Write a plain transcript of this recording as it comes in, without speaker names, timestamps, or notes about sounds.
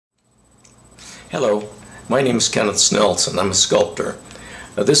Hello, my name is Kenneth Snelson. I'm a sculptor.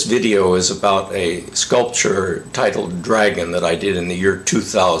 This video is about a sculpture titled Dragon that I did in the year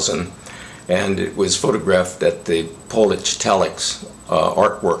 2000, and it was photographed at the Polich Tallex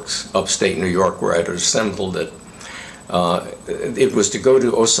Art Works, upstate New York, where I'd assembled it. It was to go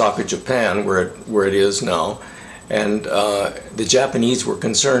to Osaka, Japan, where it is now, and the Japanese were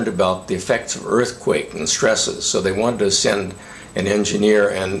concerned about the effects of earthquake and stresses, so they wanted to send an engineer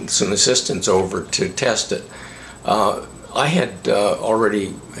and some assistants over to test it. I had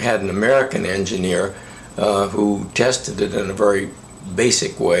already had an American engineer who tested it in a very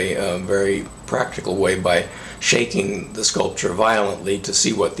basic way, a very practical way, by shaking the sculpture violently to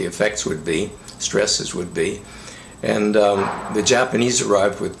see what the effects would be, stresses would be. And the Japanese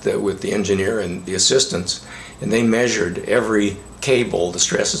arrived with the engineer and the assistants, and they measured every cable, the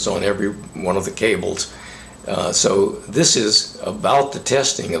stresses on every one of the cables. So this is about the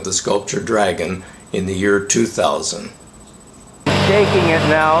testing of the sculpture Dragon in the year 2000. Shaking it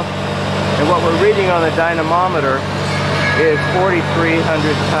now, and what we're reading on the dynamometer is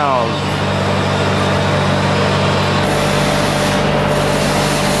 4,300 pounds.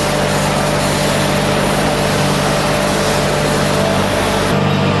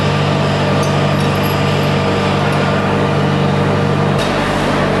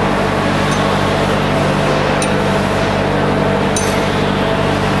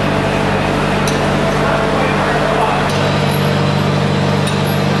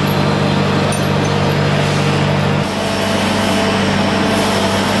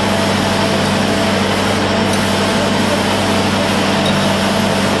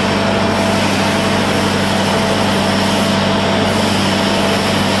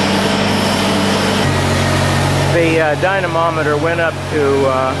 The dynamometer went up to,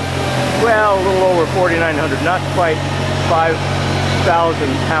 well, a little over 4,900, not quite 5,000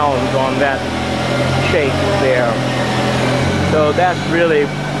 pounds on that shake there. So that's really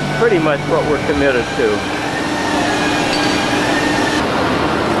pretty much what we're committed to.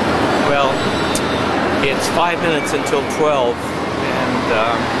 Well, it's 5 minutes until 12, and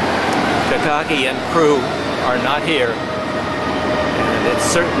Takagi and crew are not here, and it's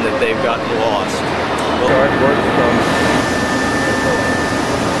certain that they've gotten lost. Artwork from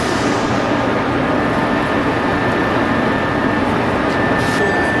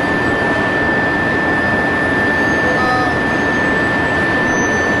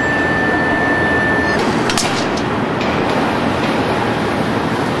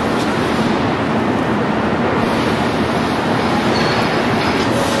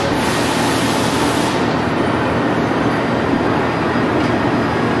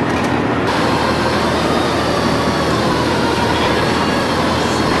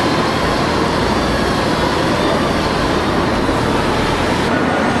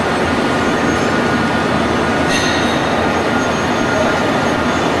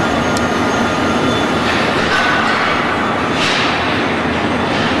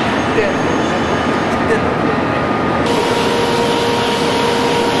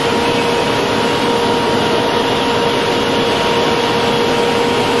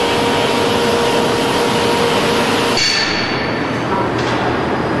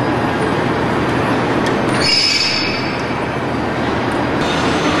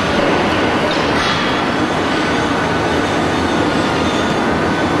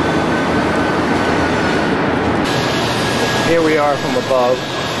Here we are from above.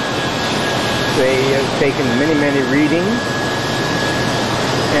 They have taken many readings,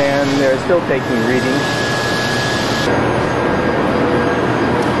 and they're still taking readings.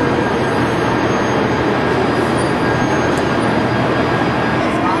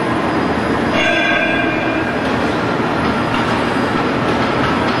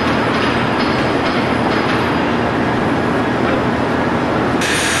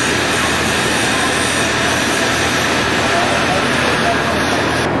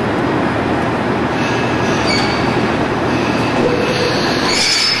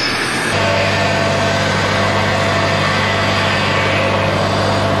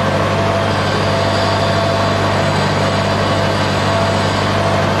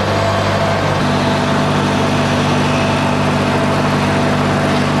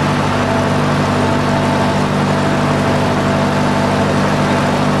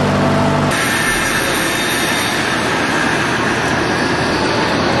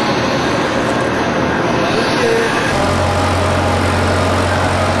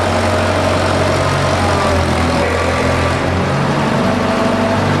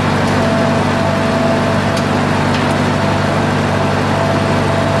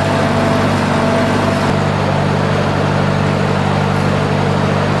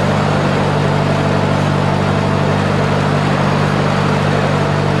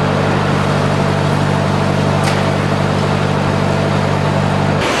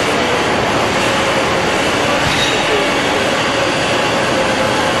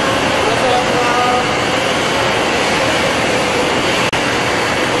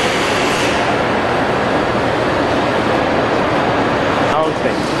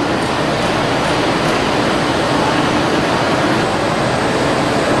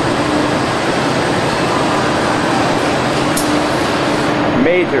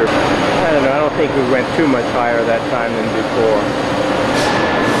 major. I don't know, I don't think we went too much higher that time than before.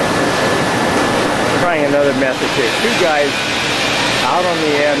 Trying another method here. Two guys out on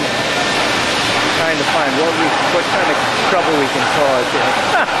the end trying to find what kind of trouble we can cause here.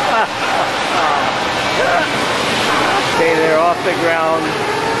 Okay, they're off the ground.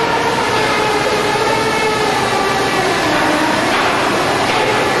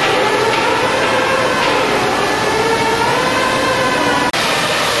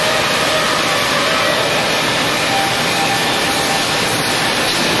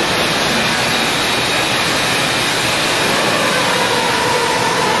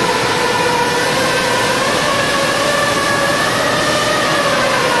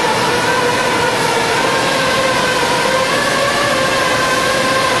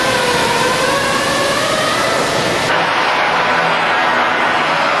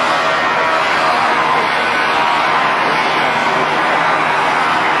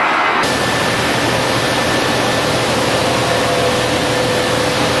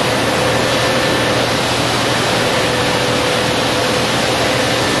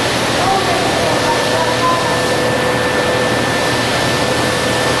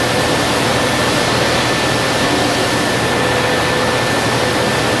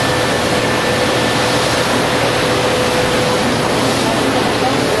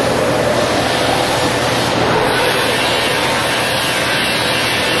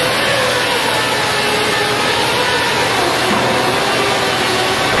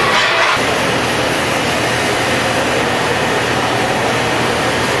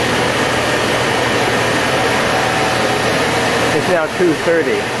 It's now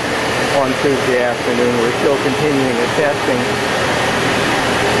 2:30 on Tuesday afternoon. We're still continuing the testing.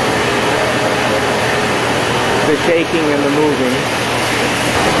 The shaking and the moving.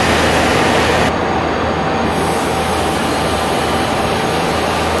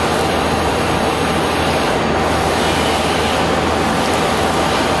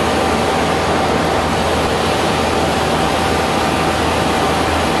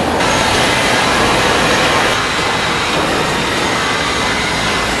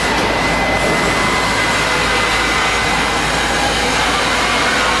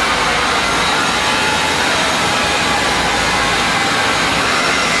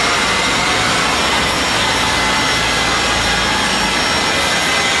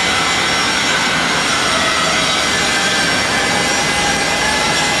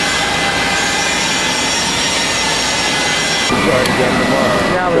 Again tomorrow.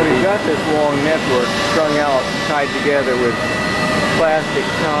 Now that we've got this long network strung out, tied together with plastic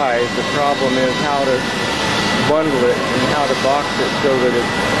ties, the problem is how to bundle it and how to box it so that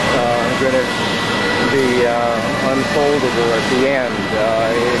it's going to be unfoldable at the end.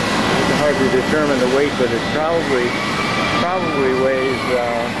 It's hard to determine the weight, but it probably weighs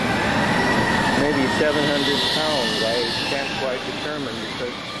maybe 700 pounds. I can't quite determine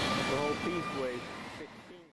because